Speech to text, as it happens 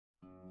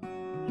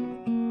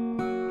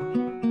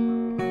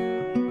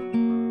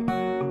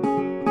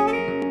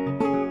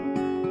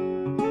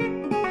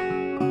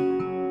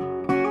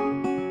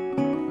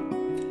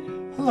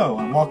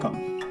and welcome.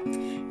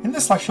 In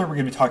this lecture, we're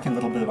going to be talking a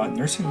little bit about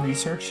nursing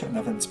research and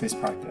evidence-based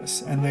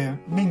practice. And the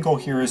main goal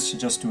here is to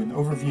just do an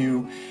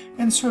overview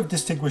and sort of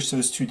distinguish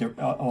those two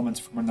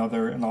elements from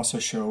another and also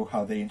show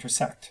how they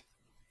intersect.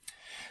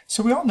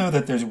 So we all know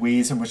that there's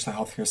ways in which the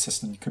healthcare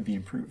system could be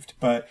improved.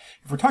 But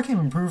if we're talking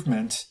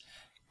improvement,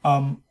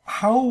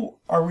 how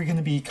are we going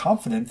to be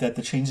confident that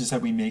the changes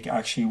that we make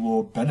actually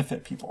will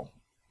benefit people?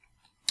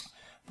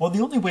 Well,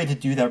 the only way to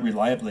do that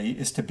reliably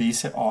is to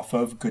base it off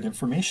of good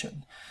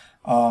information.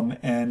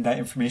 And that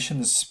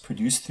information is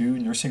produced through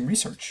nursing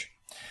research.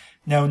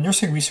 Now,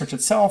 nursing research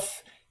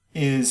itself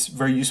is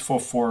very useful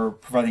for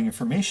providing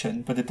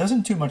information, but it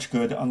doesn't do much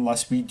good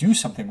unless we do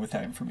something with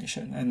that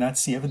information. And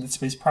that's the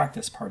evidence-based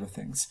practice part of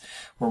things,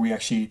 where we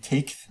actually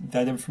take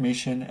that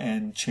information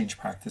and change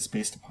practice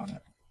based upon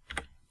it.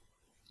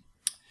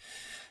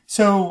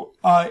 So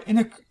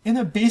in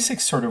a basic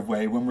sort of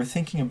way, when we're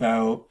thinking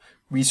about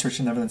research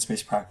and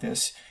evidence-based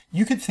practice,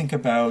 you could think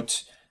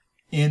about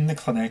in the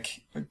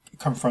clinic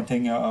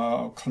confronting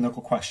a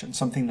clinical question,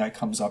 something that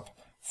comes up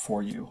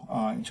for you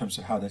in terms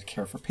of how to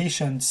care for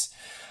patients,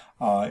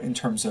 in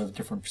terms of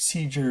different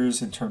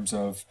procedures, in terms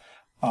of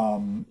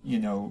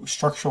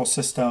structural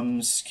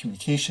systems,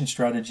 communication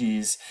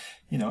strategies,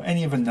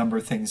 any of a number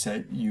of things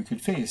that you could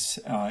face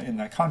in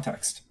that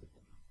context.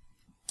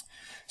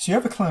 So you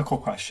have a clinical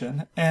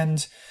question,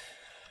 and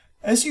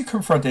as you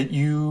confront it,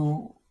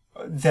 you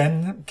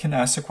then can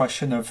ask the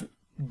question of,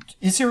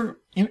 is there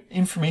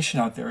information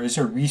out there? Is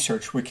there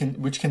research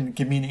which can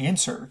give me an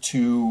answer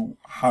to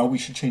how we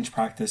should change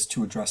practice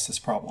to address this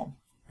problem,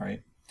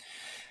 right?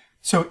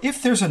 So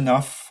if there's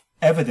enough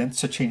evidence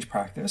to change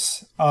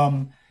practice,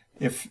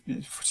 if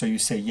you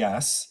say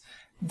yes,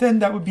 then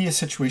that would be a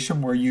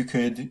situation where you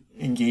could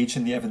engage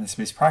in the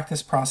evidence-based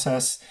practice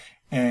process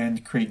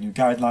and create new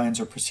guidelines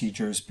or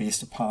procedures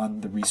based upon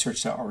the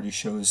research that already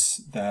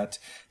shows that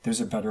there's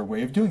a better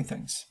way of doing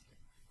things.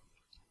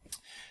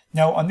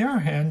 Now, on the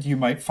other hand, you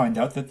might find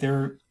out that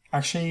there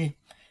actually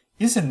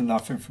isn't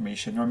enough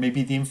information, or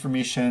maybe the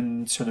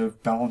information sort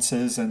of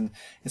balances and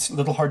it's a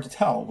little hard to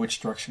tell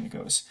which direction it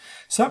goes.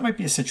 So that might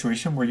be a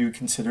situation where you would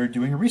consider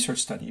doing a research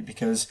study,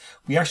 because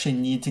we actually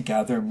need to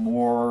gather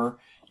more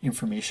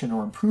information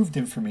or improved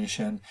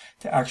information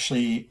to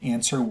actually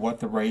answer what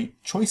the right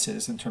choice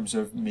is in terms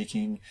of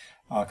making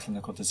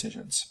clinical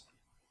decisions.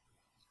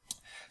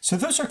 So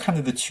those are kind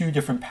of the two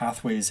different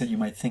pathways that you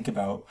might think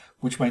about,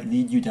 which might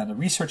lead you down the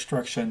research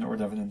direction or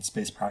the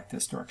evidence-based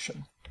practice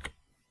direction.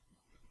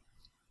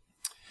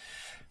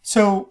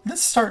 So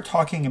let's start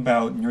talking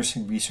about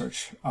nursing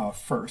research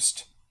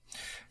first.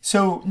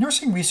 So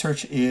nursing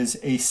research is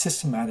a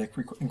systematic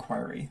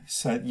inquiry.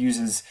 So it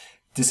uses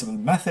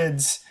disciplined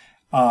methods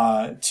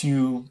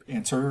to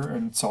answer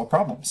and solve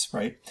problems,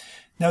 right?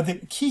 Now, the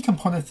key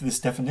component to this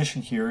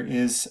definition here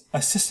is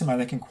a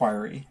systematic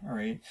inquiry, all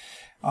right?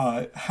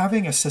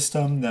 Having a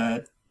system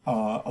that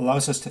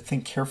allows us to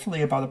think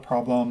carefully about a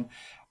problem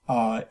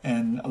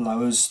and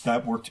allows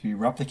that work to be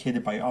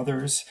replicated by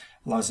others,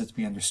 allows it to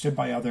be understood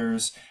by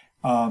others,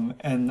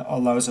 and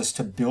allows us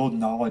to build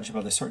knowledge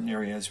about a certain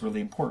area is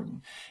really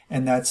important.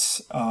 And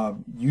that's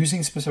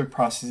using specific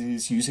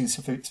processes, using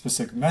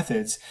specific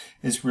methods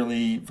is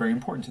really very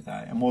important to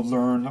that. And we'll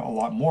learn a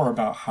lot more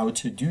about how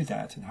to do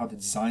that and how to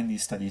design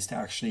these studies to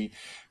actually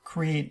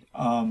create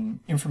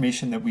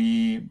information that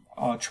we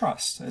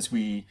trust as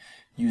we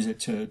use it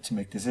to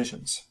make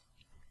decisions.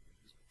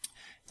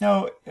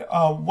 Now,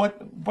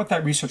 what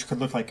that research could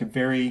look like could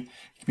vary. You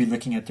could be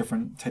looking at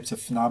different types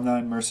of phenomena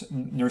in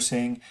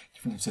nursing,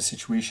 different types of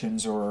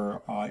situations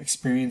or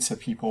experience of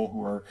people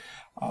who are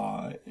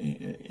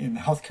in the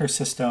healthcare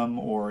system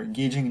or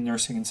engaging in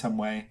nursing in some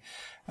way.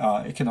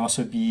 It can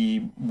also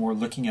be more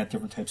looking at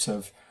different types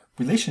of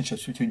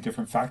relationships between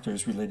different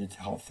factors related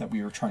to health that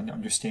we are trying to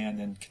understand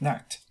and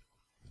connect.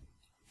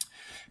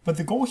 But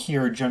the goal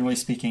here, generally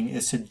speaking,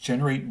 is to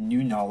generate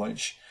new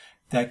knowledge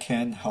that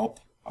can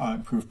help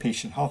improve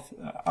patient health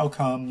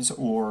outcomes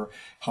or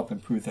help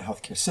improve the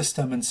healthcare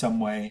system in some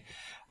way.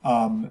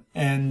 That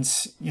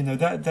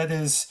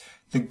is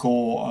the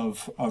goal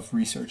of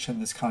research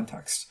in this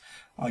context,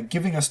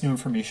 giving us new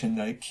information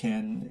that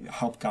can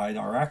help guide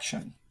our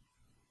action.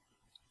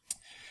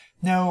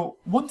 Now,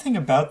 one thing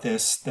about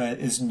this that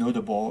is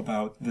notable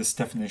about this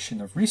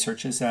definition of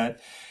research is that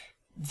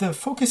the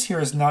focus here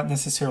is not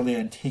necessarily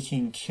on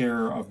taking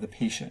care of the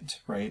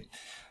patient, right?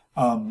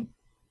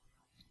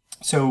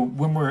 So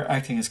when we're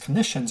acting as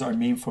clinicians, our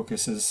main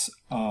focus is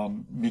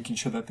making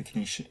sure that the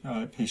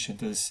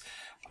patient is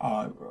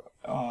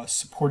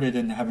supported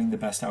in having the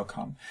best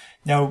outcome.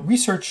 Now,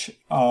 research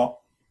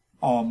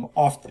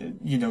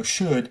often,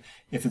 should,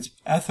 if it's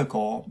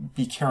ethical,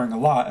 be caring a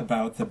lot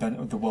about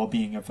the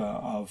well-being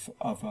of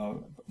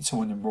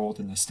someone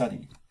enrolled in the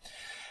study.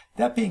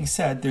 That being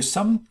said, there's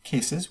some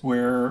cases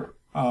where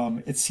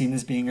it's seen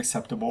as being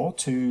acceptable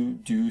to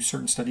do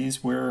certain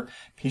studies where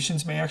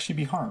patients may actually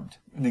be harmed.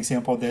 An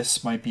example of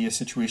this might be a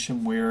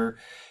situation where,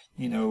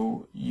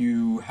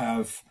 you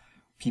have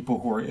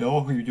people who are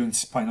ill who you're doing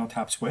spinal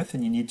taps with,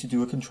 and you need to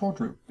do a control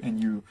group,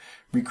 and you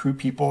recruit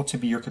people to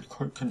be your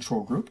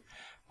control group,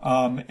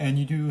 and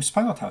you do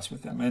spinal taps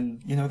with them,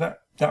 and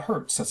that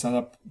hurts. That's not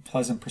a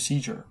pleasant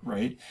procedure,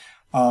 right?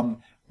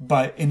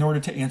 But in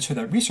order to answer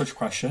that research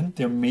question,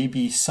 there may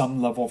be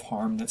some level of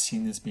harm that's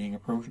seen as being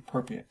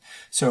appropriate.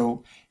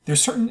 So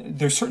there's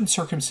certain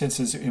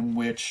circumstances in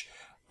which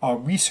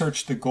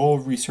the goal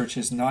of research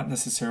is not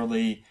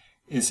necessarily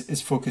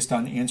is focused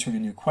on answering a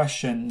new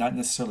question, not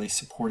necessarily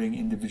supporting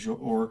individual,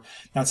 or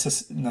not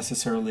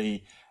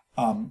necessarily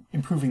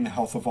improving the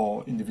health of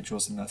all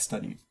individuals in that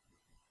study.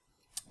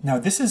 Now,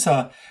 this is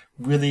a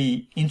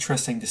really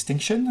interesting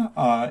distinction,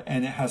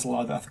 and it has a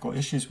lot of ethical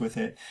issues with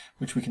it,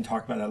 which we can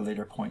talk about at a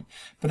later point.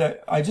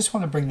 But I just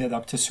want to bring that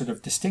up to sort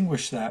of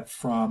distinguish that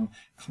from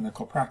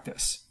clinical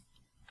practice.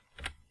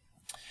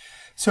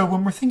 So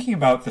when we're thinking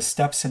about the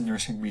steps in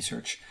nursing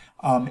research,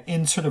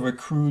 in sort of a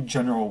crude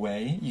general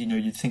way,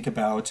 you'd think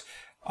about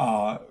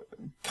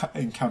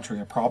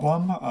encountering a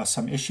problem,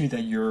 some issue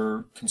that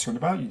you're concerned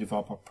about. You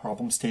develop a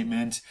problem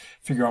statement,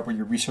 figure out what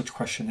your research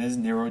question is,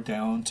 narrow it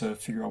down to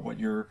figure out what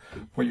you're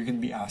going to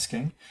be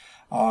asking.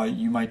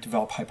 You might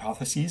develop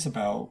hypotheses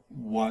about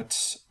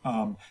what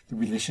the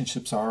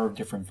relationships are of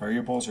different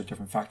variables or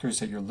different factors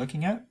that you're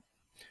looking at,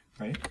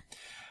 right?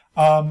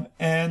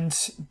 And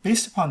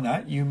based upon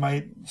that, you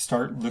might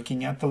start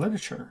looking at the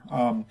literature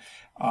and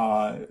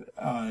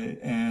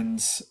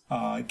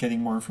getting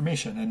more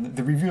information. And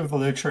the review of the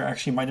literature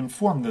actually might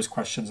inform those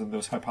questions and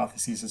those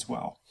hypotheses as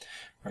well,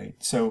 right?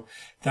 So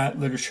that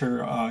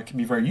literature can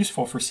be very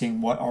useful for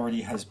seeing what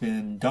already has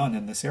been done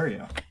in this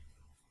area.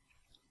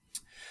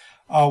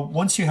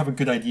 Once you have a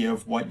good idea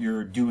of what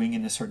you're doing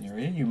in a certain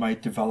area, you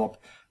might develop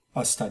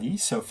a study.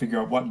 So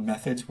figure out what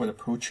methods, what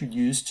approach you'd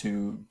use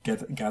to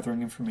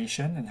gathering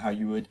information and how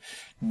you would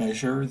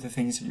measure the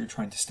things that you're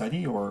trying to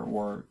study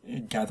or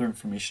gather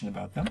information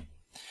about them.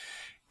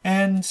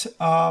 And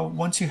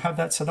once you have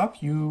that set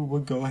up, you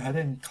would go ahead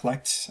and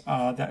collect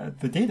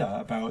the data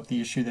about the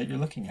issue that you're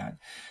looking at.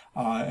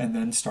 And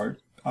then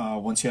start,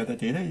 once you have that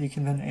data, you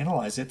can then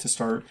analyze it to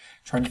start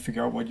trying to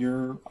figure out what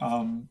your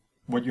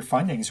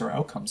findings or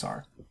outcomes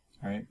are,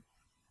 right?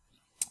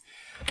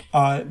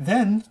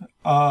 Then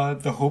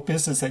the hope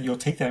is that you'll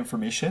take that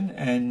information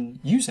and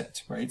use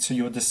it, right? So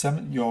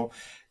you'll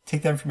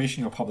take that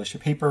information, you'll publish a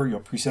paper, you'll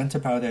present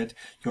about it,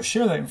 you'll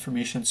share that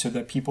information so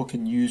that people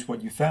can use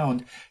what you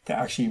found to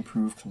actually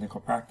improve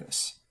clinical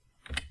practice.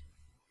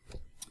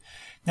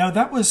 Now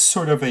that was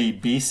sort of a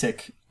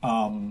basic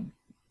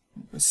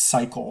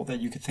cycle that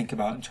you could think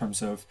about in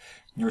terms of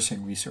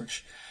nursing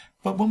research.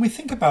 But when we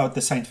think about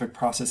the scientific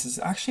process, it's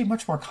actually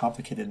much more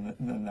complicated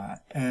than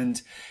that.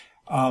 And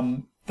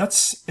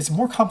it's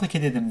more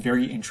complicated in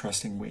very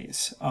interesting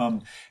ways.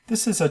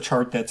 This is a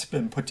chart that's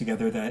been put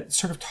together that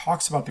sort of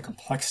talks about the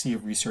complexity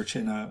of research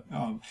in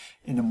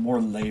a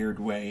more layered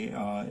way,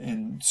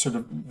 and sort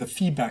of the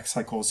feedback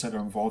cycles that are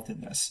involved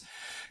in this.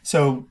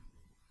 So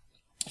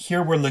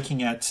here we're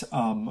looking at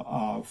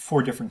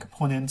 4 different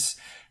components.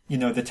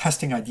 The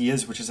testing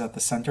ideas, which is at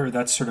the center,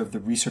 that's sort of the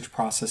research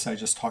process I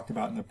just talked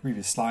about in the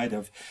previous slide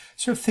of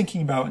sort of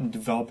thinking about and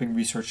developing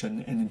research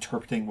and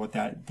interpreting what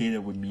that data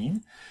would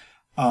mean.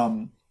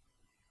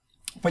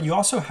 But you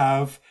also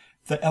have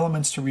the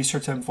elements to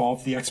research that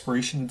involve the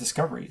exploration and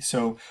discovery.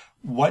 So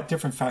what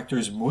different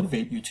factors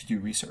motivate you to do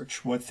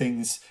research? What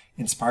things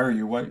inspire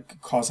you? What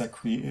cause that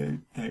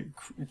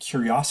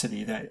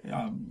curiosity that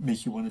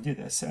make you want to do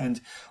this?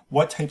 And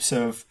what types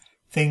of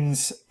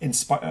things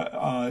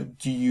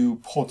do you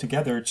pull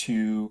together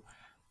to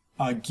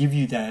give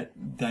you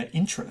that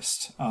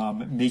interest,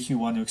 make you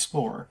want to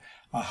explore,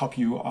 help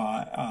you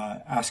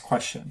ask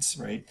questions,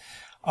 right?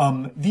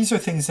 These are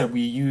things that we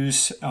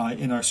use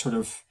in our sort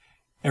of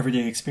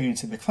everyday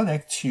experience in the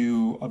clinic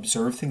to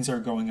observe things that are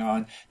going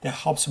on that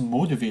helps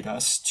motivate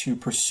us to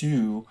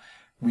pursue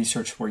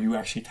research where you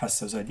actually test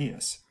those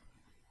ideas.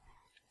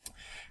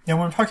 Now,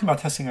 when we're talking about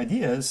testing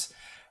ideas,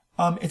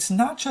 it's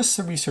not just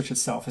the research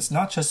itself. It's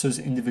not just those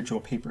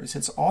individual papers.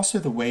 It's also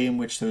the way in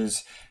which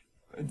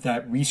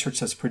that research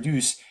that's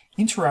produced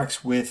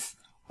interacts with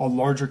a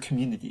larger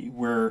community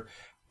where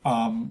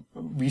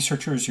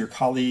researchers, your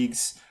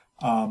colleagues,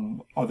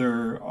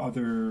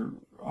 other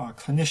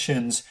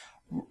clinicians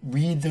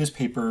read those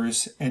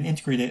papers and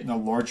integrate it in a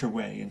larger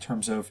way in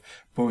terms of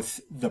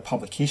both the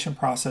publication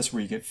process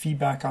where you get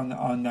feedback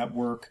on that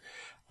work,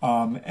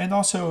 and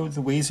also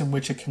the ways in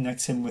which it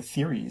connects in with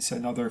theories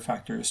and other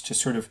factors to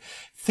sort of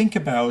think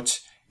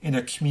about in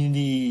a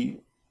community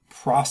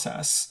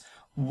process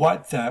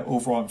what that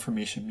overall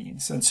information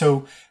means. And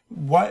so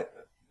what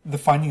the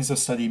findings of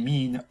study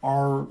mean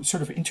are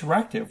sort of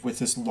interactive with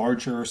this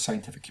larger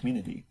scientific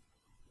community.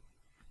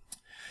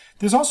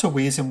 There's also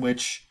ways in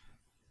which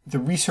the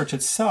research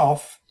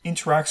itself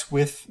interacts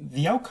with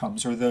the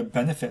outcomes or the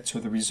benefits or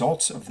the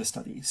results of the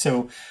study.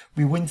 So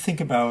we wouldn't think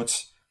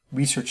about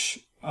research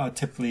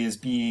typically as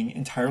being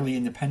entirely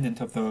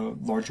independent of the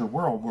larger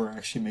world where it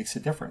actually makes a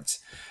difference,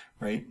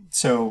 right?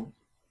 So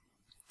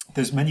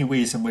there's many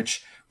ways in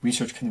which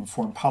research can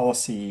inform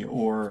policy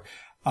or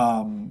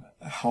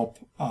help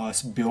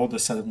us build a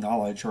set of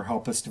knowledge or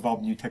help us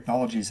develop new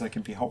technologies that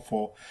can be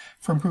helpful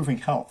for improving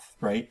health,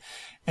 right?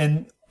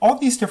 And all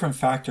these different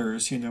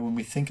factors, when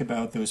we think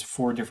about those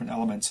four different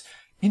elements,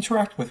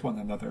 interact with one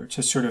another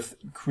to sort of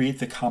create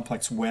the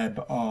complex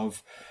web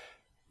of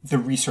the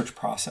research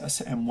process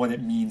and what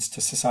it means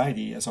to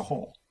society as a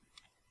whole.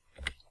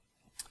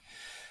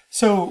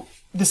 So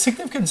the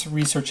significance of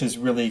research is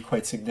really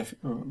quite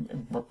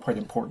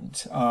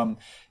important.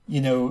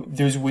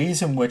 There's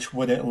ways in which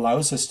what it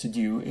allows us to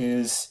do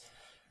is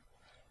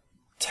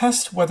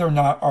test whether or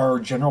not our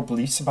general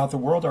beliefs about the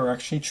world are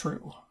actually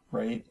true,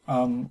 right?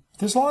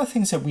 There's a lot of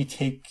things that we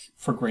take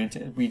for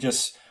granted. We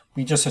just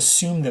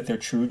assume that they're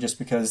true just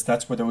because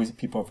that's what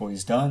people have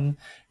always done.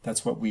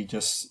 That's what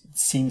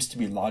seems to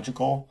be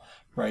logical,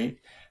 right?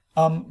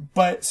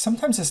 But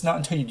sometimes it's not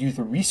until you do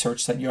the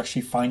research that you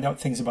actually find out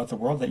things about the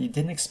world that you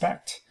didn't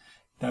expect,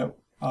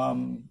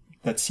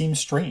 that seem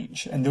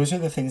strange. And those are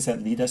the things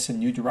that lead us in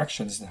new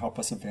directions and help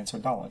us advance our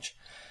knowledge.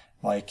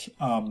 Like,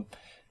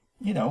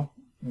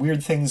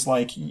 weird things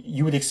like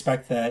you would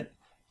expect that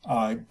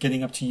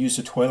getting up to use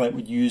the toilet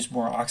would use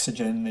more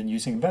oxygen than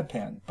using a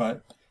bedpan,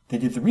 but they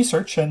did the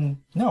research and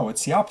no,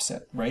 it's the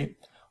opposite, right?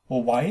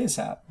 Well, why is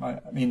that? I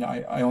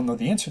don't know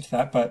the answer to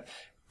that, but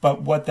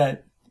what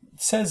that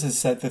says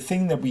is that the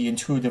thing that we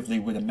intuitively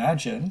would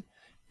imagine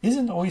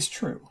isn't always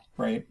true,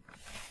 right?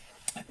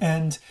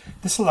 And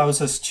this allows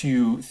us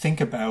to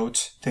think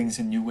about things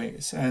in new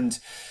ways. And,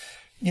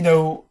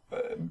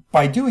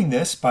 by doing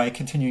this, by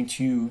continuing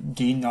to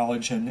gain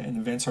knowledge and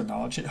advance our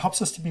knowledge, it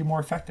helps us to be more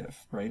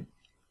effective, right?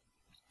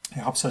 It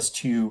helps us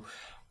to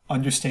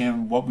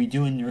understand what we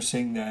do in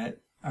nursing that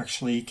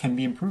actually can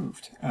be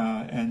improved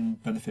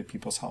and benefit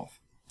people's health.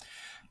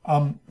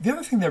 The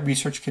other thing that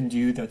research can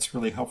do that's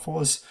really helpful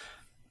is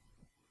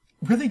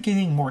really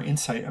gaining more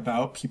insight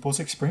about people's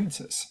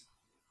experiences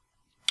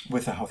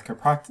with the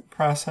healthcare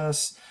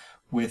process,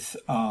 with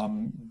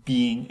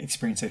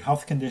experiencing a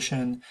health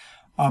condition,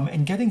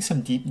 and getting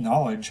some deep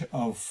knowledge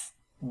of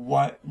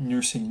what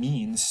nursing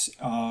means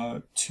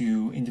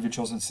to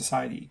individuals in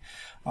society.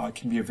 It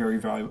can be a very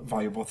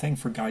valuable thing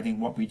for guiding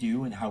what we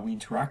do and how we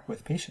interact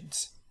with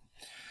patients.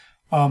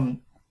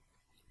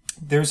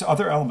 There's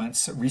other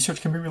elements.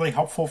 Research can be really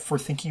helpful for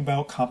thinking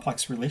about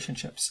complex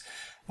relationships.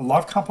 A lot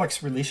of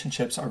complex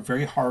relationships are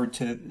very hard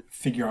to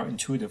figure out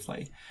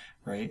intuitively,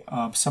 right?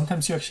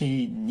 Sometimes you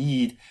actually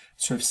need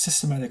sort of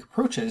systematic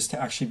approaches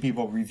to actually be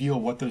able to reveal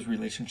what those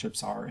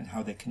relationships are and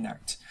how they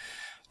connect.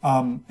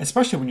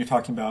 Especially when you're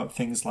talking about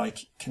things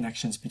like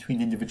connections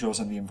between individuals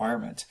and the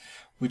environment,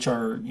 which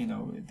are,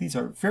 these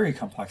are very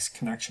complex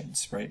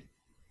connections, right?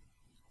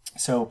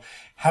 So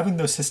having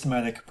those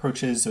systematic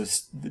approaches,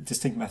 those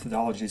distinct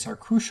methodologies are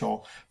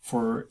crucial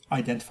for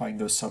identifying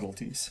those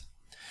subtleties.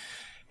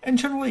 And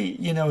generally,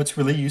 it's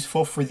really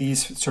useful for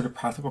these sort of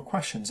practical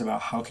questions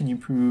about how can you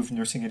improve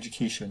nursing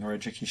education or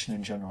education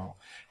in general?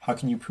 How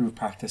can you improve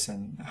practice,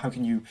 and how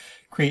can you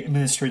create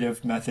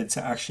administrative methods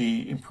that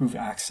actually improve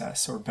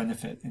access or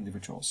benefit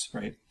individuals,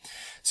 right?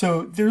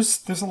 So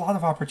there's a lot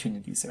of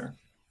opportunities there.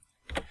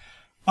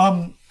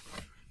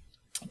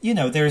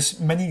 There's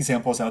many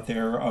examples out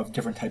there of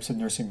different types of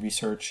nursing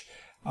research,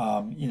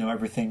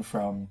 everything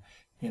from,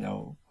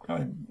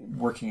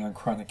 working on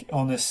chronic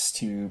illness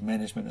to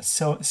management of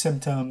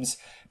symptoms,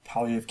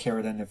 palliative care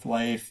at end of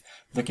life,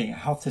 looking at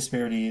health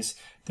disparities.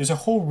 There's a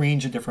whole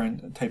range of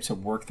different types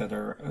of work that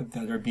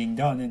are being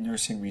done in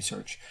nursing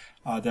research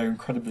that are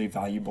incredibly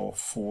valuable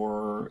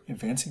for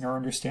advancing our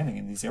understanding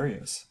in these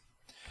areas.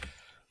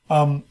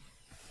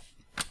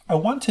 I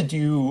want to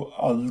do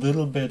a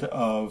little bit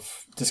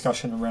of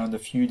discussion around a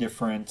few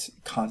different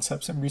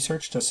concepts in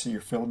research, just so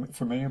you're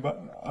familiar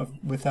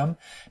with them,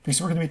 because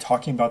we're going to be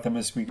talking about them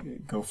as we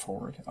go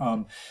forward.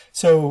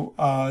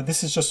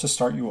 This is just to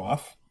start you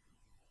off.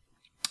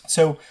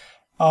 So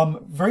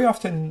very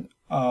often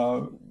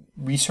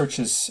research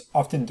is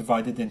often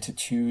divided into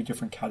two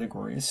different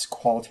categories,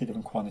 qualitative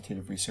and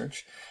quantitative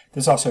research.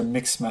 There's also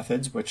mixed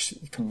methods, which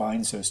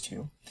combines those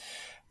two.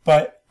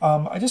 But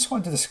I just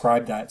wanted to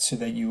describe that so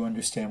that you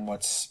understand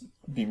what's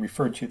being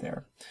referred to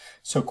there.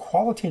 So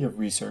qualitative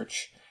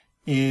research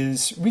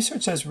is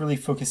research that's really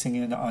focusing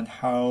in on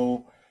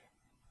how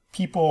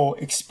people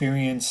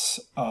experience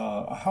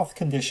a health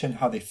condition,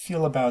 how they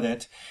feel about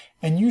it,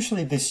 and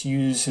usually this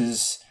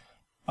uses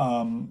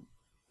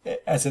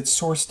as its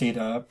source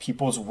data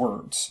people's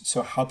words,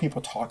 so how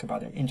people talk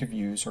about it,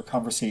 interviews or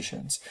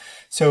conversations.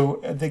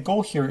 So the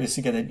goal here is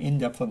to get an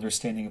in-depth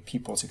understanding of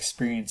people's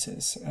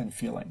experiences and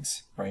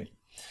feelings, right?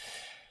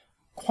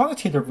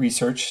 Quantitative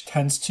research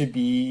tends to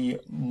be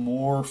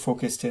more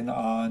focused in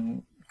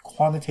on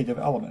quantitative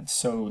elements,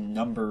 so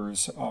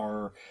numbers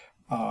are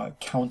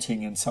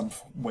counting in some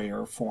way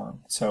or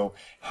form. So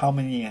how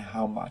many and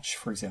how much,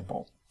 for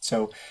example.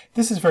 So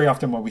this is very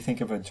often what we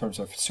think of in terms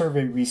of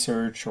survey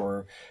research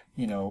or,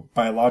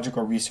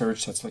 biological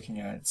research that's looking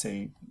at,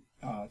 say,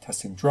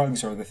 testing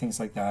drugs or other things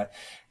like that.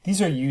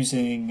 These are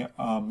using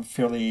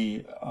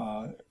fairly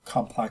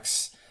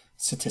complex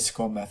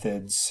statistical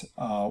methods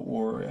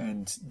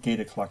and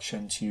data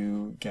collection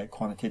to get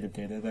quantitative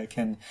data that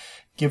can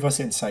give us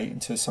insight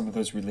into some of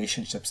those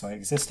relationships that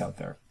exist out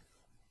there.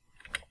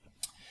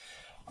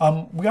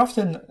 We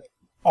often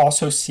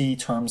also see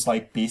terms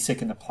like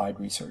basic and applied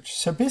research.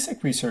 So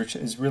basic research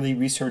is really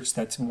research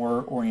that's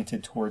more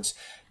oriented towards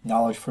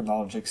knowledge for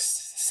knowledge's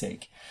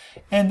sake.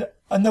 And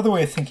another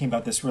way of thinking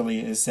about this really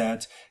is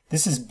that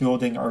this is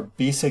building our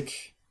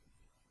basic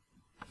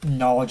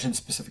knowledge in a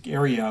specific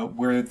area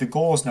where the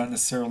goal is not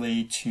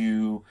necessarily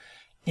to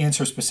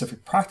answer a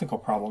specific practical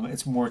problem.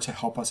 It's more to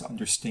help us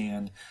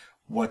understand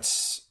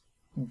what's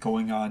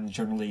going on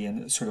generally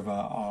in sort of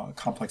a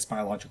complex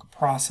biological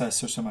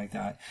process or something like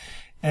that.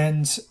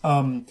 And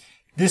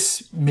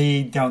this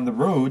may down the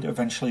road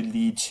eventually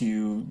lead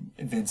to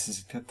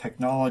advances in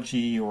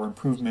technology or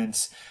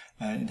improvements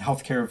in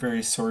healthcare of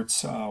various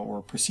sorts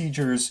or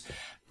procedures.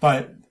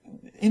 But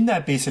in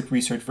that basic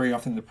research, very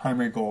often the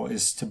primary goal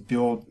is to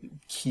build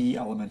key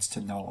elements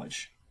to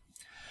knowledge.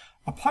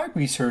 Applied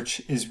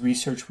research is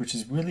research which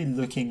is really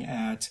looking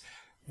at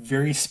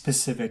very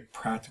specific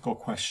practical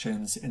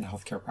questions in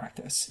healthcare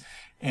practice.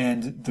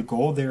 And the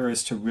goal there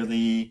is to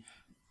really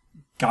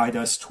guide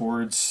us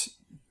towards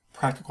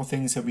practical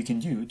things that we can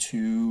do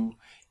to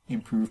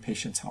improve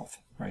patients' health,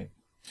 right?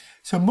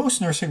 So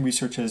most nursing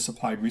research is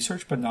applied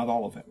research, but not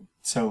all of it.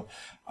 So,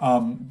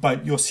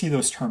 but you'll see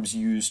those terms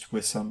used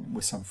with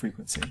some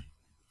frequency.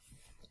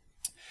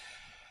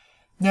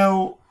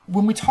 Now,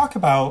 when we talk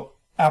about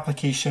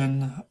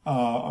application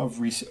of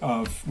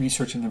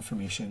research and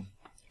information,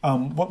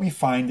 what we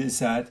find is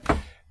that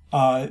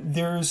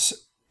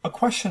there's a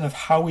question of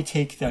how we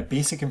take that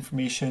basic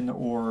information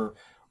or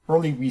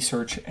early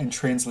research and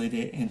translate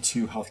it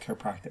into healthcare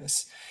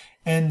practice.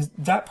 And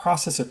that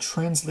process of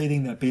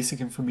translating that basic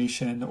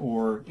information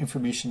or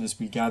information as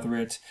we gather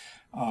it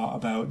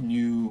about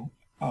new,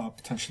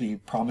 potentially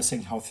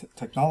promising health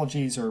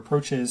technologies or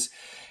approaches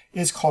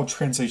is called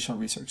translational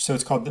research. So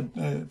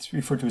it's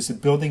referred to as the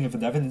building of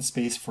an evidence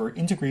base for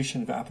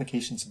integration of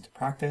applications into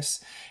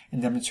practice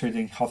and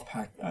demonstrating health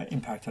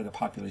impact at a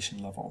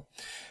population level.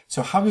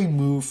 So how do we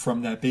move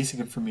from that basic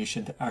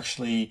information to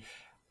actually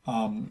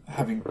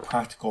having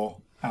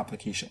practical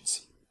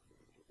applications?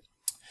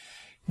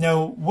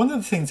 Now, one of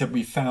the things that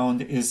we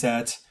found is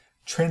that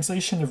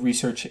translation of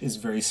research is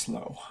very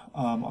slow.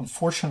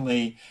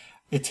 Unfortunately,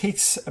 it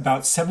takes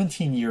about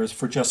 17 years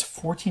for just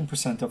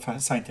 14%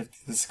 of scientific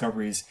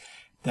discoveries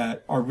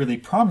that are really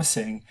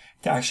promising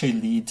to actually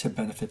lead to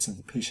benefits in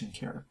the patient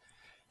care.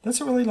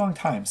 That's a really long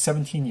time,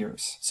 17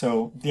 years.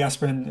 So the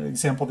aspirin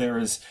example there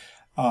is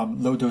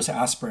low-dose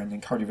aspirin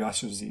in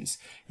cardiovascular disease.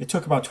 It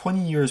took about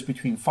 20 years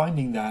between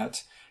finding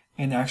that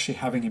and actually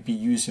having it be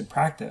used in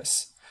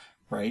practice,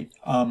 right?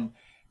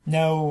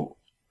 Now,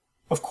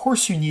 of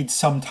course, you need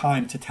some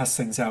time to test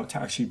things out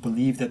to actually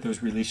believe that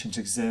those relations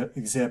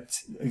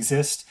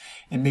exist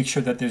and make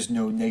sure that there's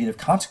no negative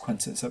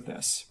consequences of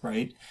this,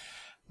 right?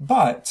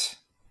 But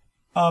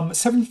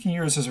 17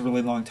 years is a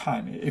really long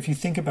time. If you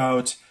think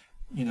about,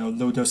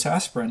 low-dose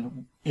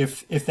aspirin,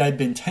 if that had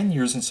been 10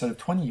 years instead of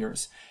 20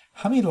 years,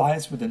 how many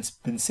lives would have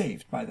been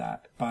saved by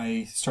that,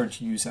 by starting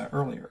to use that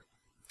earlier?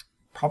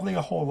 Probably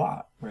a whole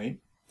lot, right?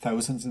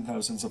 Thousands and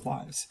thousands of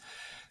lives.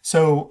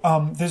 So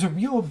there's a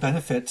real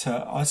benefit to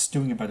us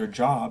doing a better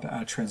job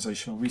at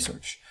translational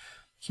research.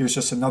 Here's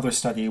just another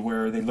study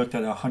where they looked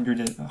at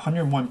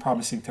 101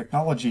 promising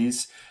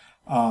technologies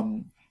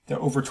that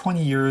over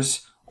 20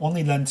 years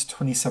only led to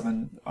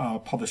 27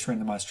 published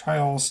randomized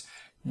trials,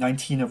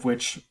 19 of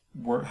which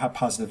have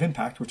positive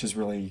impact, which is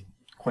really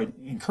quite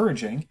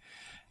encouraging.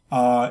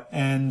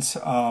 And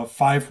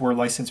 5 were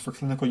licensed for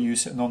clinical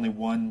use and only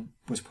 1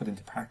 was put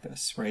into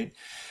practice, right?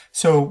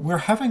 So we're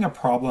having a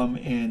problem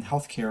in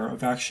healthcare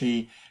of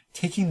actually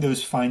taking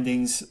those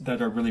findings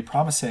that are really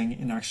promising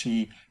and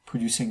actually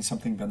producing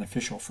something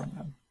beneficial from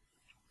them.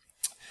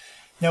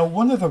 Now,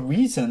 one of the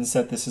reasons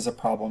that this is a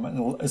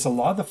problem is a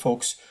lot of the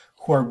folks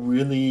who are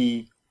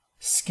really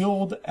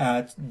skilled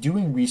at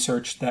doing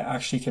research that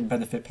actually can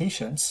benefit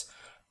patients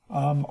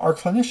are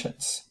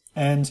clinicians.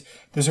 And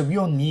there's a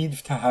real need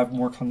to have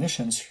more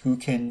clinicians who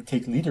can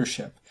take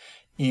leadership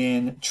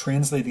in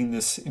translating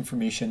this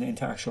information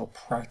into actual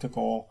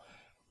practical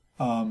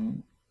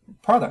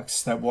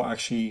products that will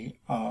actually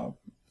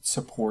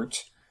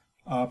support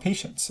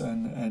patients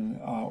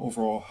and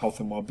overall health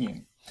and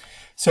well-being.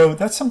 So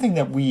that's something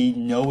that we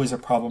know is a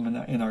problem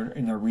in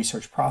our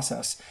research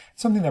process,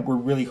 something that we're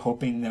really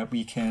hoping that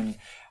we can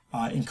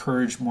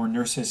encourage more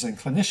nurses and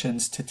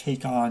clinicians to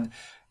take on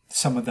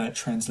some of that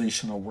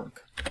translational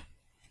work.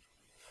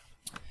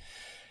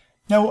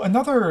 Now,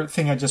 another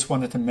thing I just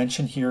wanted to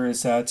mention here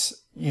is that,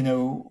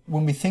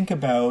 when we think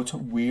about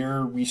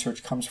where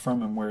research comes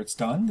from and where it's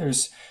done,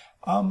 there's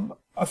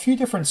a few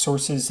different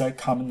sources that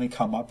commonly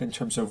come up in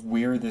terms of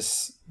where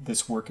this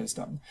work is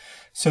done.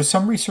 So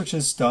some research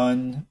is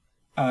done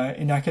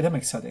in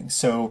academic settings.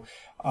 So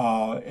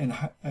in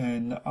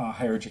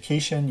higher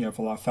education, you have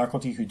a lot of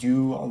faculty who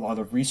do a lot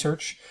of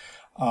research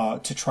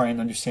to try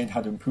and understand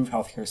how to improve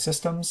healthcare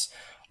systems.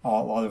 a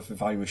lot of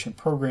evaluation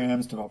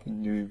programs,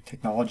 developing new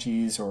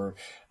technologies or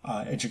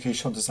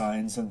educational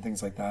designs and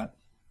things like that.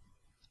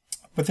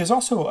 But there's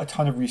also a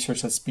ton of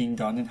research that's being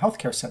done in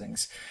healthcare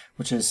settings,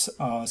 which is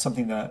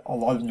something that a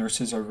lot of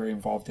nurses are very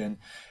involved in.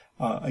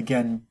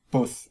 Again,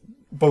 both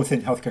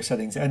in healthcare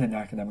settings and in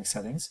academic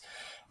settings.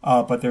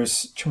 But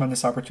there's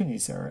tremendous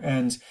opportunities there.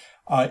 And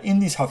in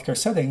these healthcare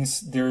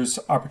settings, there's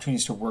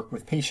opportunities to work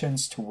with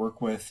patients, to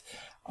work with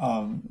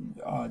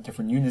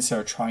different units that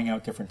are trying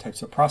out different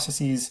types of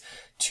processes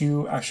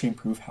to actually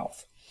improve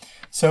health.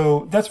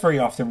 So that's very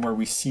often where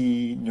we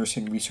see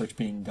nursing research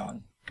being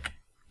done.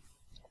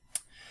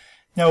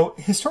 Now,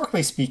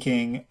 historically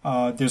speaking,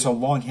 there's a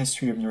long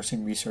history of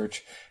nursing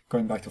research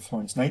going back to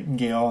Florence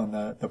Nightingale and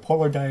the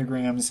polar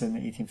diagrams in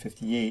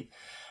 1858.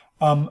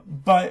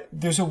 But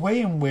there's a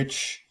way in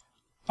which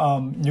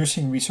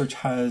nursing research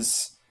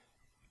has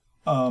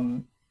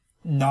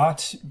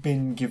not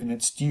been given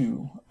its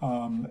due.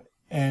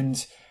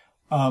 It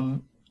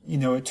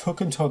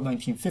took until the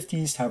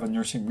 1950s to have a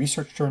nursing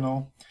research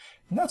journal.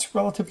 And that's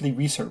relatively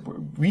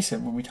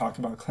recent when we talk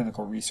about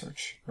clinical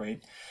research,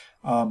 right?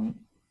 The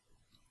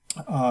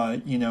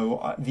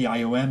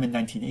IOM in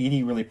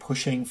 1980 really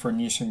pushing for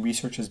nursing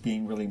research as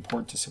being really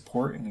important to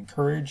support and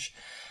encourage.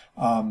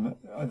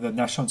 The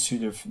National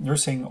Institute of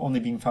Nursing only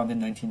being founded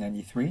in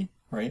 1993,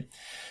 right?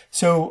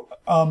 So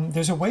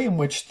there's a way in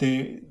which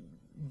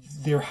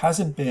there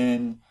hasn't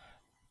been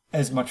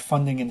as much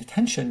funding and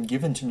attention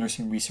given to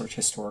nursing research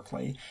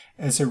historically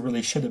as there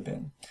really should have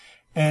been.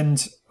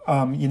 And,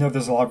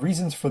 there's a lot of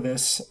reasons for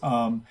this,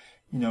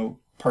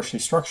 partially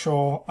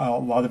structural, a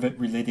lot of it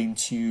relating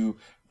to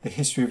the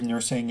history of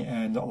nursing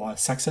and a lot of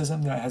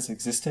sexism that has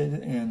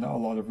existed in a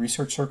lot of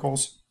research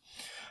circles.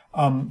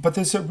 But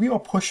there's a real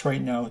push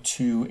right now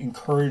to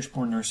encourage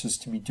more nurses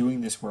to be doing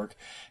this work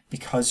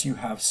because you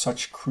have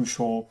such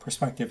crucial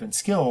perspective and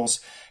skills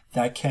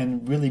that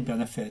can really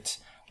benefit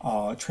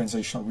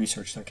translational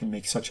research that can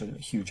make such a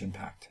huge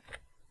impact.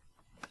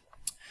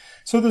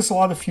 So there's a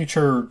lot of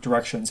future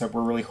directions that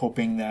we're really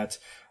hoping that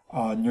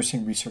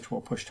nursing research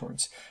will push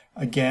towards.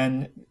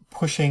 Again,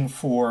 pushing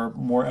for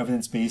more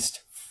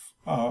evidence-based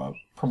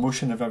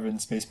promotion of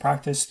evidence-based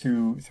practice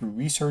through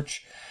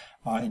research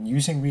and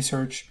using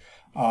research,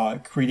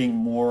 creating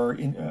more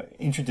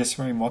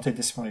interdisciplinary,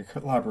 multidisciplinary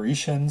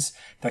collaborations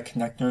that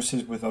connect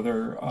nurses with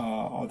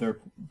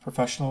other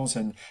professionals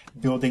and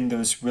building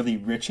those really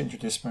rich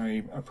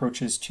interdisciplinary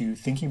approaches to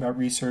thinking about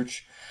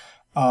research.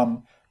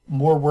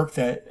 More work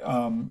that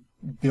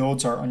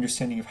builds our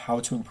understanding of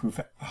how to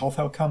improve health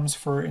outcomes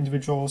for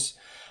individuals.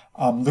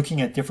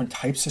 Looking at different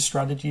types of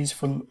strategies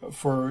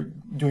for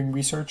doing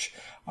research,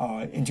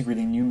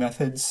 integrating new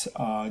methods,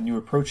 new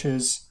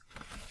approaches,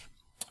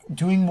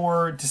 doing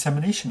more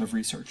dissemination of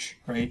research,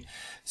 right?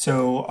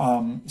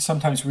 So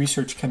sometimes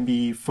research can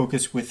be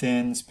focused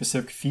within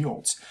specific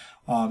fields,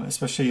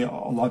 especially a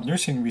lot of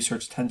nursing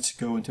research tends to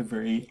go into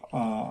very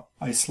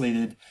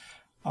isolated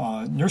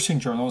nursing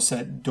journals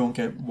that don't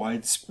get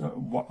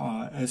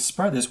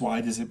spread as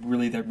wide as it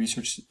really that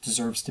research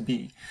deserves to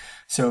be.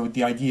 So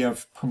the idea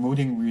of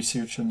promoting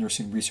research and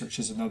nursing research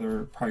is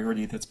another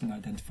priority that's been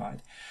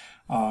identified,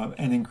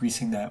 and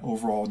increasing that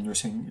overall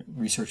nursing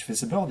research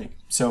visibility.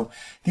 So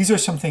these are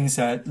some things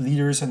that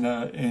leaders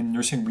in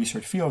nursing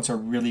research fields are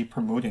really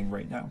promoting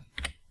right now.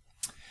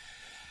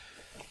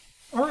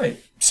 All right,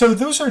 so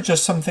those are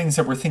just some things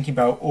that we're thinking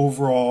about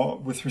overall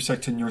with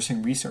respect to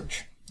nursing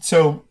research.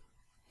 So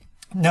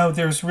now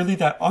there's really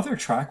that other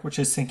track, which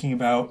is thinking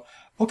about,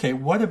 okay,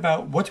 what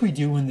do we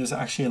do when there's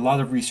actually a lot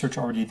of research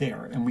already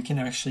there and we can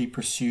actually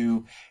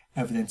pursue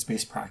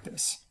evidence-based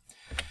practice?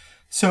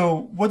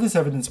 So what is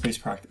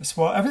evidence-based practice?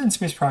 Well,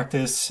 evidence-based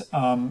practice,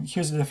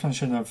 here's a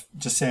definition of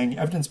just saying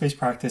evidence-based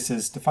practice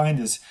is defined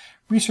as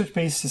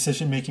research-based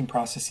decision-making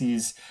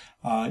processes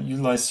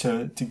utilized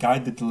to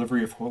guide the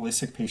delivery of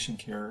holistic patient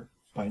care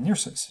by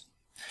nurses.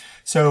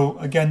 So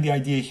again, the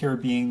idea here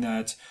being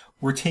that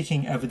we're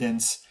taking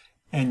evidence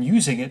and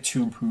using it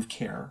to improve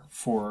care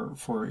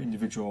for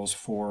individuals,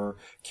 for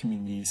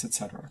communities,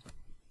 etc.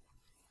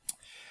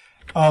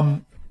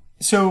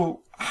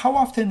 So how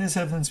often is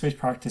evidence-based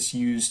practice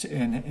used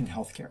in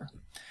healthcare?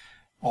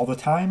 All the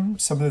time?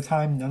 Some of the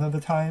time? None of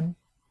the time?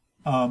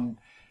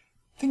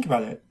 Think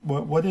about it.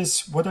 What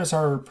is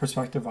our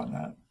perspective on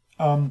that?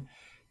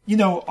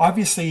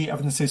 Obviously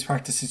evidence-based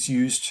practice is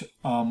used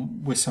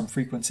with some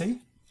frequency.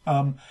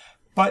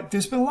 But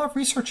there's been a lot of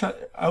research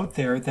out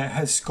there that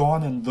has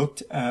gone and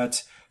looked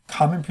at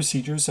common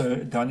procedures that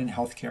are done in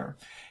healthcare.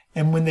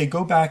 And when they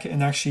go back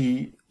and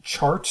actually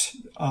chart,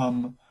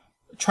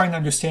 trying to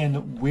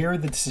understand where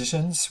the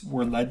decisions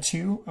were led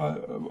to,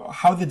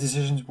 how the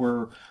decisions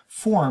were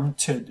formed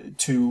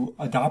to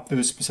adopt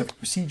those specific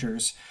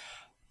procedures,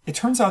 it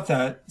turns out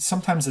that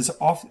sometimes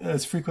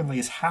as frequently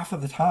as half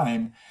of the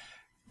time,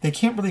 they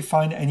can't really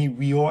find any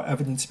real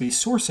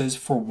evidence-based sources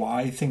for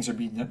why things are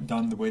being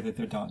done the way that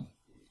they're done.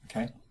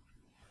 Okay.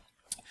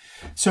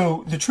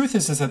 So the truth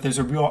is that there's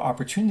a real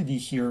opportunity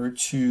here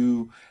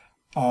to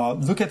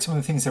look at some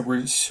of the things that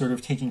we're sort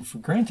of taking for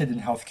granted in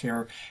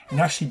healthcare and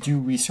actually do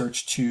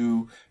research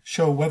to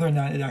show whether or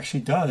not it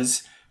actually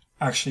does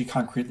actually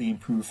concretely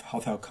improve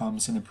health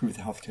outcomes and improve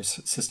the healthcare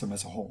system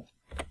as a whole.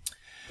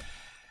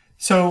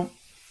 So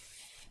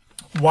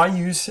why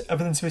use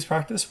evidence-based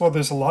practice? Well,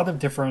 there's a lot of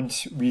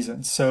different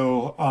reasons.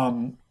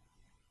 So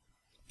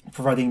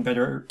providing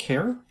better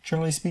care,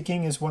 generally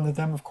speaking, is one of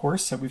them, of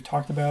course, that we've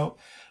talked about,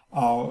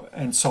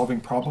 and solving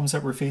problems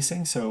that we're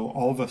facing. So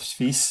all of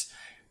us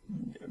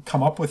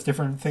come up with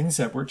different things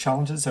that were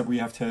challenges that we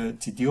have to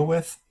deal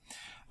with,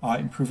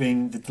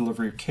 improving the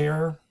delivery of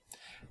care.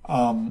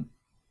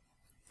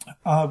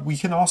 We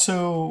can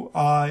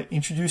also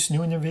introduce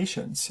new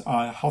innovations.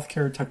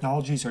 Healthcare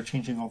technologies are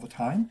changing all the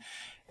time,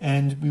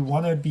 and we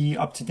want to be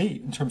up to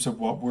date in terms of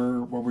what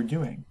we're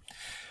doing.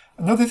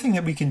 Another thing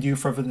that we can do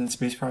for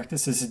evidence-based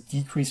practice is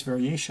decrease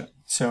variation.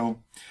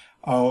 So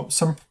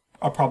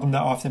a problem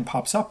that often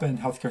pops up in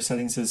healthcare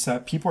settings is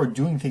that people are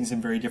doing things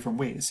in very different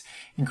ways.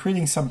 And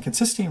creating some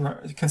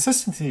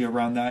consistency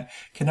around that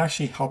can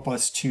actually help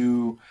us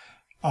to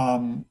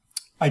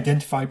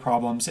identify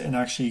problems and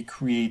actually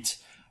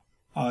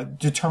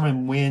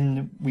determine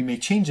when we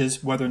make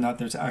changes, whether or not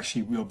there's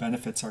actually real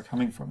benefits are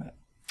coming from it.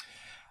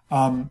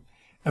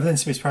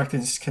 Evidence-based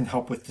practice can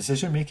help with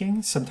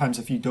decision-making. Sometimes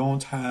if you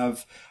don't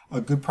have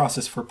a good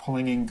process for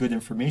pulling in good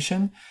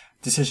information,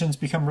 decisions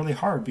become really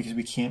hard because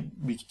we can't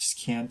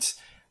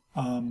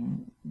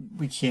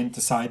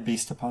decide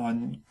based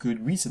upon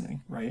good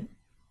reasoning, right?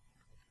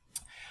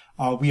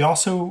 We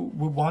also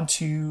would want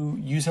to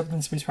use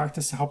evidence-based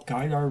practice to help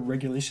guide our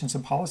regulations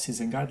and policies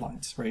and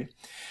guidelines, right?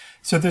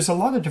 So there's a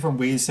lot of different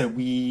ways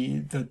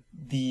that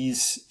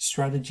these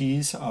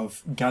strategies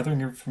of gathering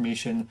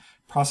information,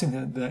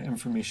 processing the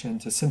information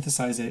to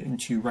synthesize it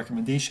into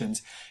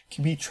recommendations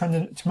can be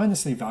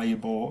tremendously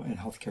valuable in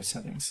healthcare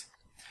settings.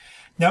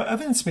 Now,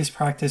 evidence-based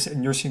practice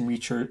and nursing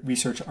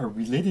research are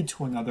related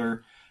to one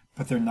another,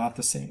 but they're not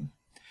the same.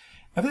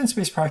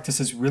 Evidence-based practice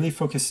is really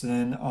focused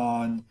in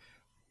on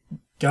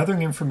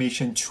gathering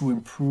information to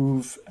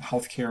improve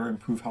healthcare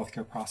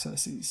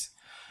processes.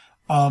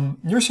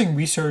 Nursing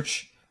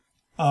research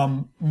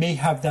may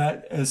have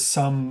that as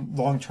some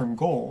long-term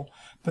goal,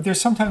 but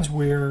there's sometimes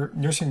where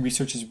nursing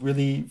research is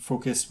really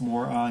focused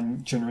more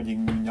on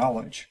generating new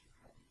knowledge,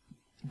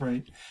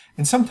 right?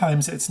 And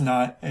sometimes it's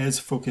not as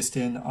focused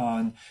in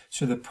on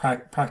sort of the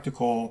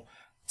practical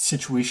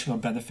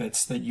situational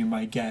benefits that you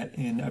might get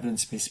in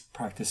evidence-based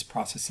practice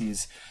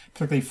processes,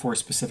 particularly for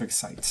specific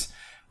sites.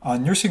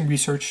 Nursing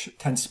research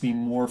tends to be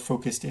more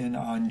focused in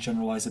on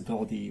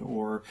generalizability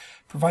or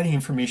providing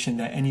information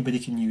that anybody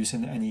can use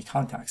in any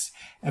context.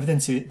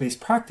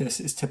 Evidence-based practice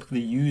is typically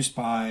used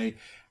by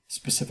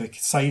specific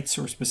sites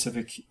or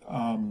specific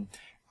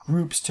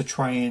groups to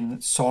try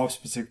and solve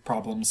specific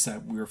problems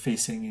that we're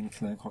facing in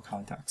clinical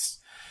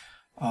contexts.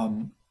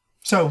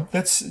 So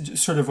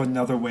that's sort of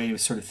another way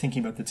of sort of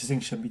thinking about the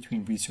distinction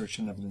between research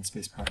and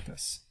evidence-based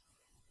practice.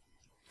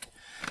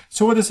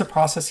 So what is the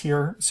process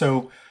here?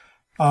 So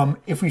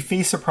if we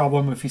face a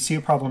problem, if we see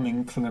a problem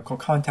in clinical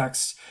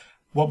contexts,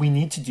 what we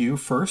need to do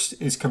first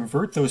is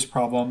convert those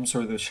problems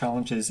or those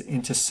challenges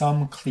into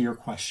some clear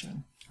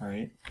question, all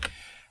right?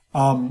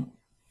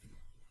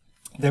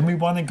 Then we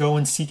want to go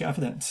and seek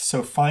evidence.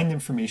 So find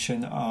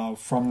information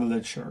from the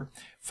literature,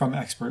 from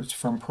experts,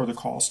 from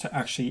protocols to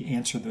actually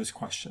answer those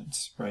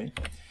questions, right?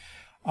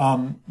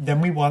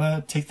 Then we want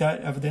to take that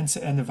evidence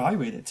and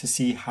evaluate it to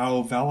see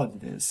how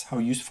valid it is, how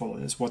useful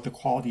it is, what the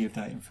quality of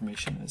that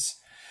information is.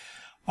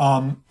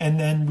 And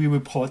then we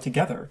would pull it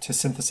together to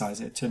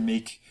synthesize it, to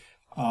make,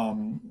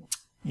 think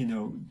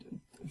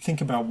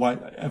about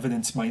what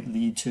evidence might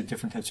lead to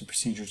different types of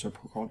procedures or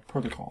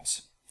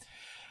protocols.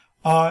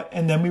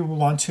 And then we would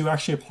want to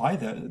actually apply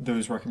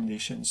those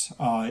recommendations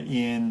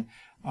in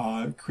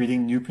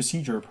creating new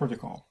procedure or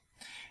protocol.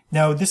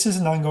 Now, this is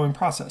an ongoing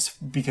process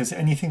because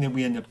anything that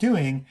we end up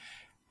doing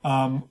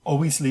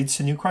always leads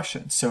to new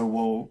questions.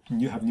 So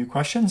you have new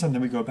questions, and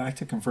then we go back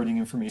to converting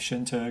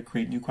information to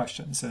create new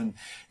questions. And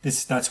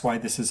that's why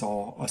this is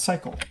all a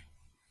cycle.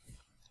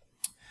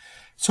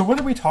 So what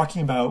are we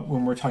talking about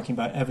when we're talking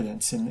about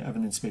evidence and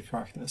evidence-based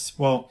practice?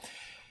 Well,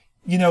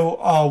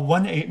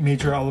 one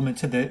major element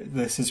to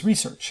this is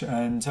research,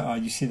 and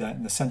you see that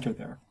in the center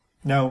there.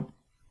 Now,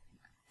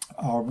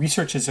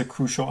 research is a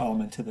crucial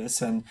element to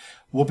this, and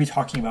we'll be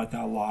talking about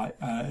that a lot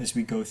as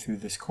we go through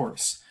this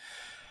course.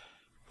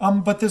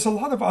 But there's a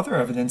lot of other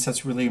evidence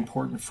that's really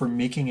important for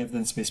making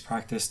evidence-based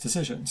practice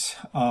decisions.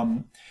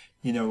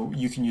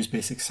 You can use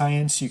basic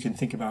science. You can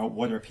think about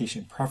what are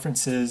patient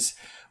preferences.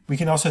 We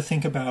can also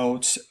think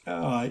about,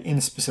 in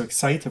a specific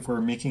site, if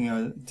we're making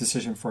a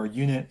decision for a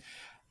unit,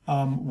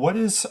 what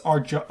is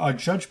our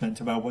judgment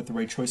about what the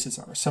right choices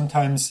are?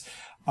 Sometimes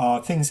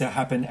things that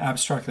happen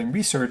abstractly in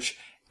research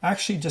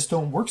actually just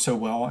don't work so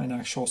well in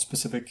actual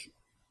specific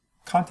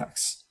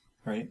contexts,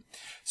 right?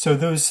 So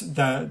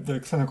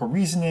the clinical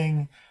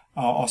reasoning,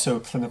 also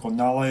clinical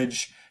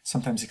knowledge,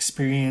 sometimes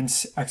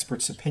experience,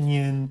 experts'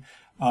 opinion,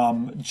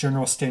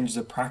 General standards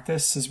of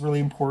practice is really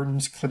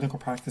important. Clinical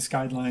practice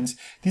guidelines.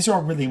 These are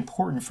all really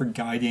important for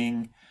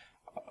guiding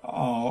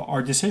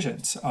our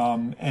decisions,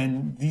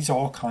 and these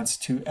all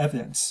constitute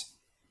evidence.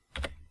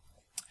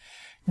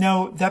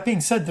 Now, that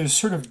being said, there's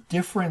sort of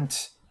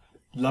different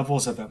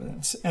levels of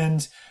evidence,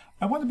 and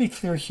I want to be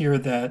clear here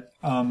that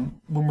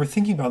when we're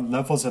thinking about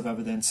levels of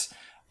evidence,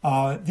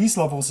 these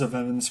levels of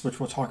evidence, which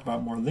we'll talk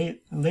about more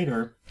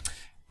later,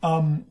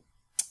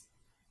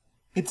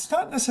 it's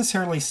not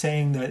necessarily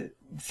saying that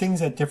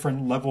things at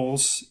different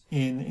levels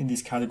in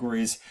these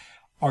categories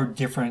are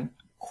different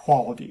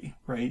quality,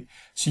 right?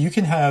 So you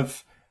can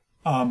have,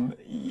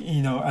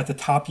 at the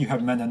top you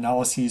have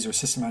meta-analyses or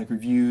systematic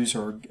reviews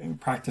or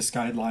practice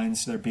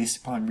guidelines that are based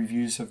upon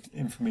reviews of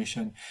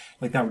information.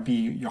 Like that would be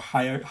your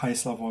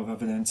highest level of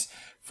evidence,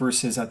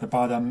 versus at the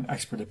bottom,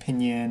 expert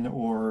opinion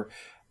or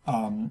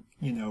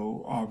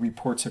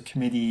reports of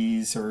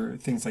committees or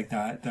things like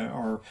that that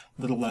are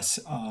a little less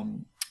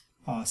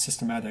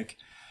systematic.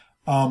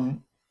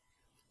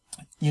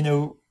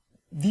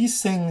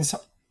 These things,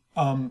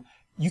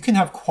 you can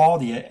have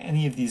quality at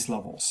any of these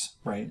levels,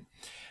 right?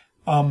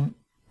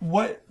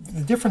 What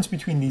the difference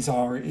between these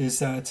are is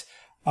that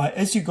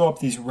as you go up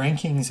these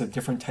rankings of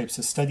different types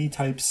of study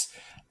types,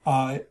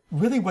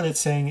 really what it's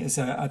saying is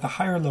that at the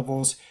higher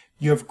levels,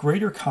 you have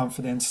greater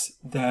confidence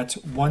that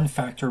one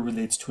factor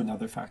relates to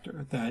another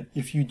factor, that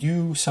if you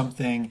do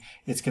something,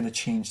 it's going to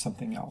change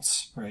something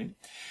else, right?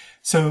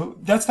 So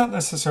that's not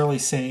necessarily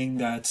saying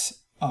that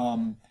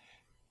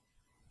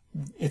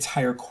it's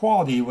higher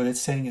quality. What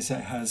it's saying is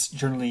that it has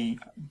generally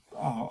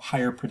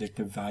higher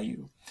predictive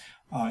value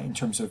in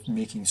terms of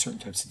making certain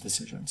types of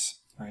decisions,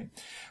 right?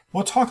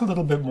 We'll talk a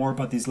little bit more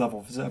about these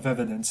levels of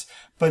evidence,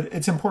 but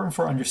it's important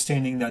for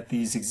understanding that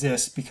these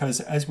exist because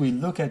as we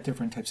look at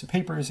different types of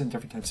papers and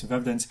different types of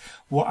evidence,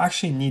 we'll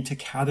actually need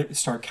to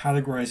start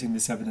categorizing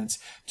this evidence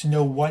to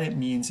know what it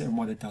means and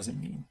what it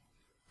doesn't mean.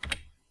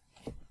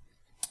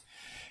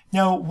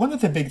 Now, one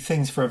of the big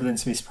things for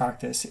evidence-based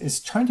practice is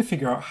trying to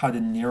figure out how to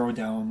narrow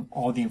down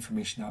all the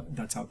information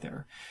that's out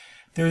there.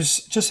 There's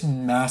just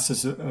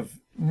massive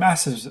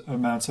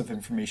amounts of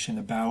information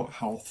about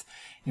health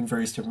in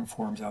various different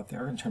forms out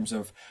there in terms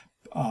of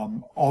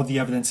all the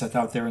evidence that's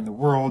out there in the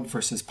world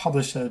versus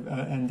published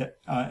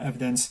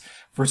evidence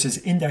versus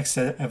indexed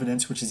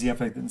evidence, which is the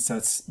evidence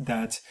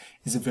that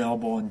is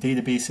available in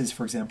databases,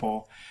 for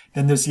example.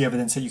 Then there's the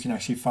evidence that you can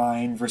actually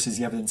find versus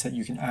the evidence that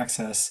you can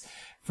access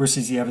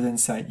versus the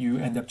evidence that you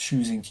end up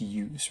choosing to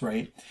use,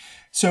 right?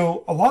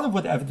 So a lot of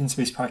what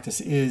evidence-based practice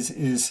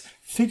is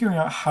figuring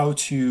out how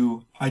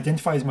to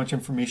identify as much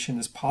information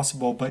as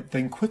possible, but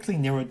then quickly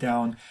narrow it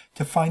down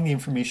to find the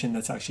information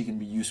that's actually going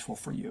to be useful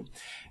for you.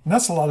 And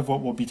that's a lot of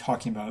what we'll be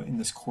talking about in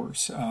this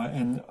course,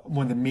 and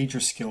one of the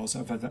major skills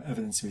of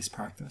evidence-based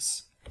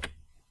practice.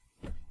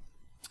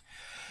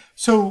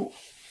 So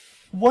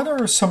what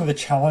are some of the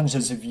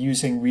challenges of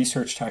using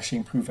research to actually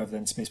improve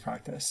evidence-based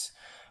practice?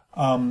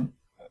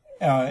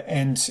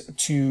 And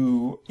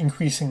to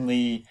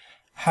increasingly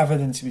have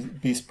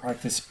evidence-based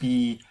practice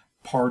be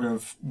part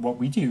of what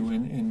we do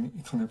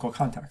in clinical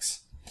contexts?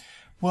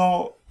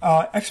 Well,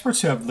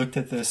 experts who have looked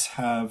at this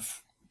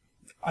have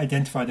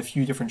identified a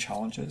few different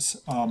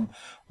challenges.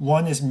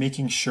 One is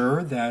making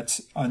sure that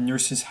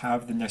nurses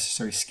have the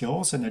necessary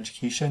skills and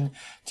education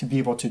to be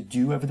able to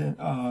do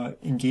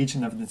engage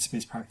in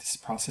evidence-based practice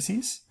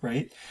processes,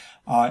 right?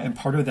 And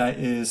part of that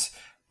is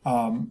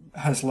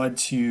has led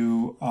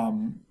to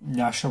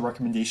national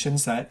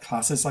recommendations that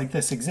classes like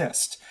this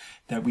exist,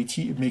 that we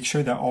make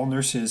sure that all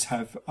nurses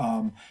have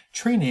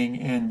training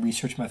in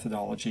research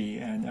methodology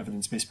and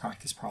evidence-based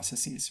practice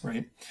processes,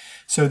 right?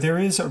 So there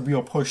is a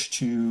real push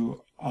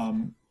to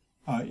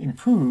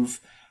improve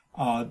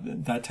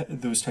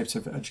those types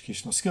of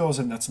educational skills,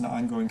 and that's an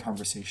ongoing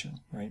conversation,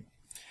 right?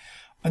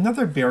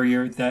 Another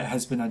barrier that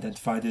has been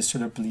identified is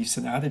sort of beliefs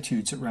and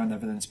attitudes around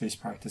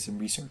evidence-based practice and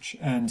research.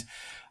 And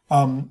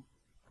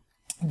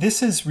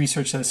this is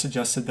research that has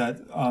suggested that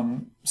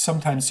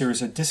sometimes there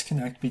is a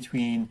disconnect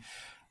between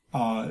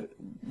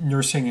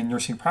nursing and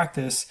nursing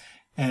practice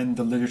and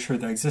the literature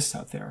that exists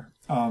out there.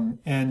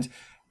 And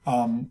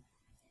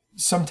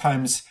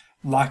sometimes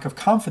lack of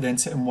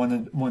confidence in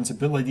one's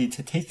ability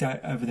to take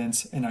that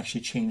evidence and actually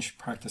change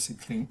practice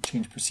and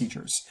change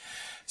procedures.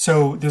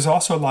 So there's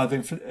also a lot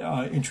of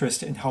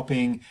interest in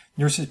helping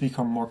nurses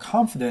become more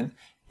confident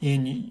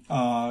in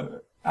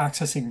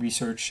accessing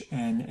research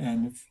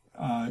and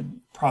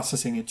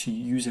processing it to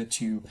use it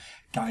to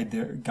guide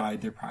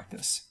their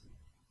practice.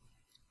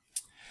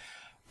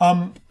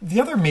 The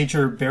other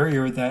major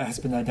barrier that has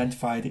been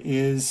identified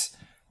is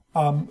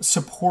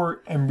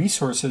support and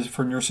resources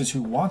for nurses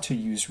who want to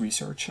use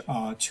research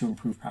to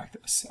improve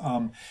practice.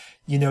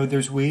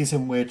 There's ways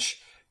in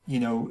which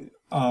nurses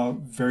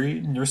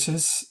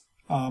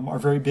are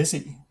very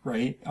busy,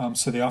 right?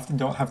 So they often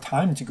don't have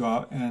time to go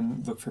out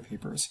and look for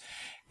papers.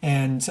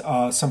 And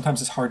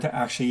sometimes it's hard to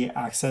actually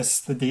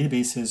access the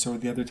databases or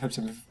the other types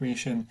of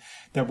information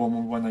that one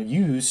would want to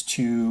use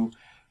to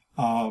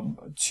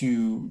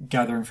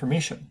gather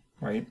information,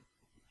 right?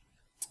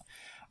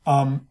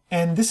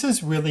 And this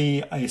is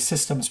really a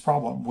systems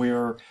problem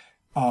where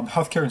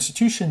healthcare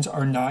institutions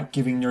are not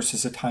giving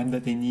nurses the time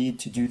that they need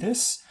to do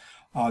this.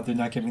 They're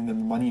not giving them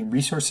the money and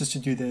resources to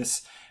do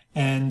this.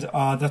 And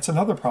that's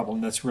another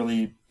problem that's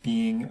really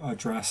being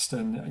addressed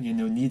and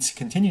needs to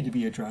continue to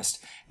be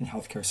addressed in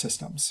healthcare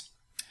systems.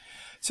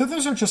 So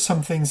those are just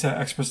some things that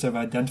experts have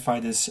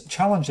identified as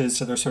challenges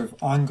that are sort of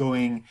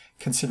ongoing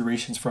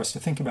considerations for us to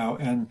think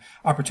about and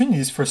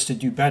opportunities for us to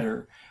do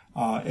better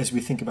as we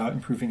think about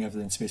improving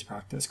evidence-based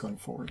practice going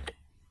forward.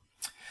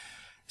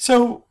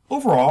 So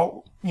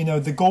overall,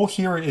 the goal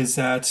here is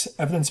that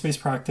evidence-based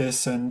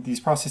practice and these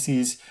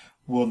processes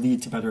will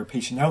lead to better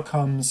patient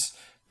outcomes,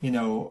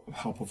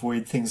 help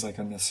avoid things like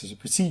unnecessary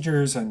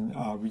procedures and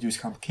reduce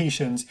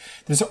complications.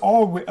 There's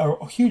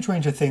a huge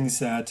range of things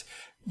that,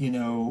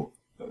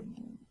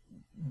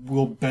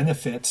 will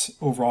benefit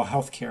overall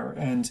healthcare.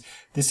 And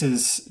this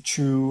is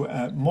true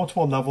at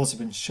multiple levels, have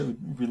been shown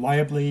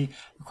reliably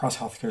across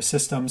healthcare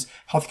systems.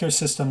 Healthcare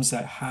systems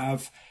that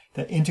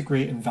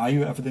integrate and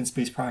value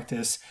evidence-based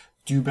practice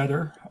do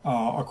better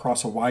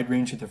across a wide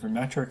range of different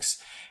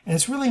metrics. And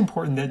it's really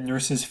important that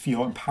nurses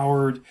feel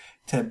empowered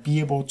to be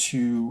able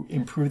to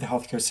improve the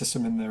healthcare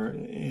system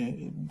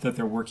that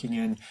they're working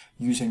in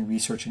using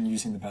research and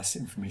using the best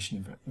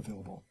information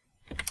available.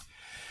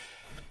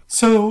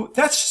 So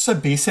that's just a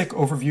basic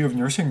overview of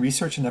nursing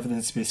research and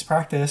evidence-based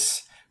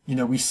practice.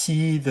 We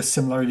see the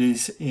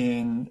similarities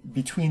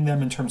between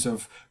them in terms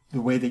of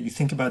the way that you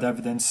think about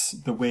evidence,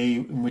 the way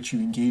in which you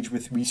engage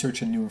with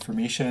research and new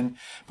information.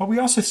 But we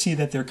also see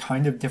that they're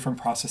kind of different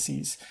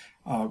processes,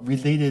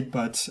 related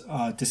but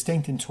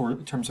distinct in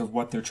terms of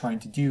what they're trying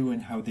to do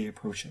and how they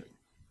approach it.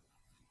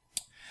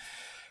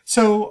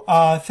 So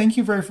thank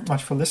you very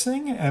much for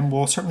listening, and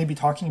we'll certainly be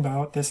talking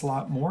about this a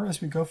lot more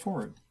as we go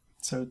forward.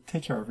 So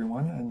take care,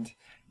 everyone, and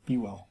be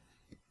well.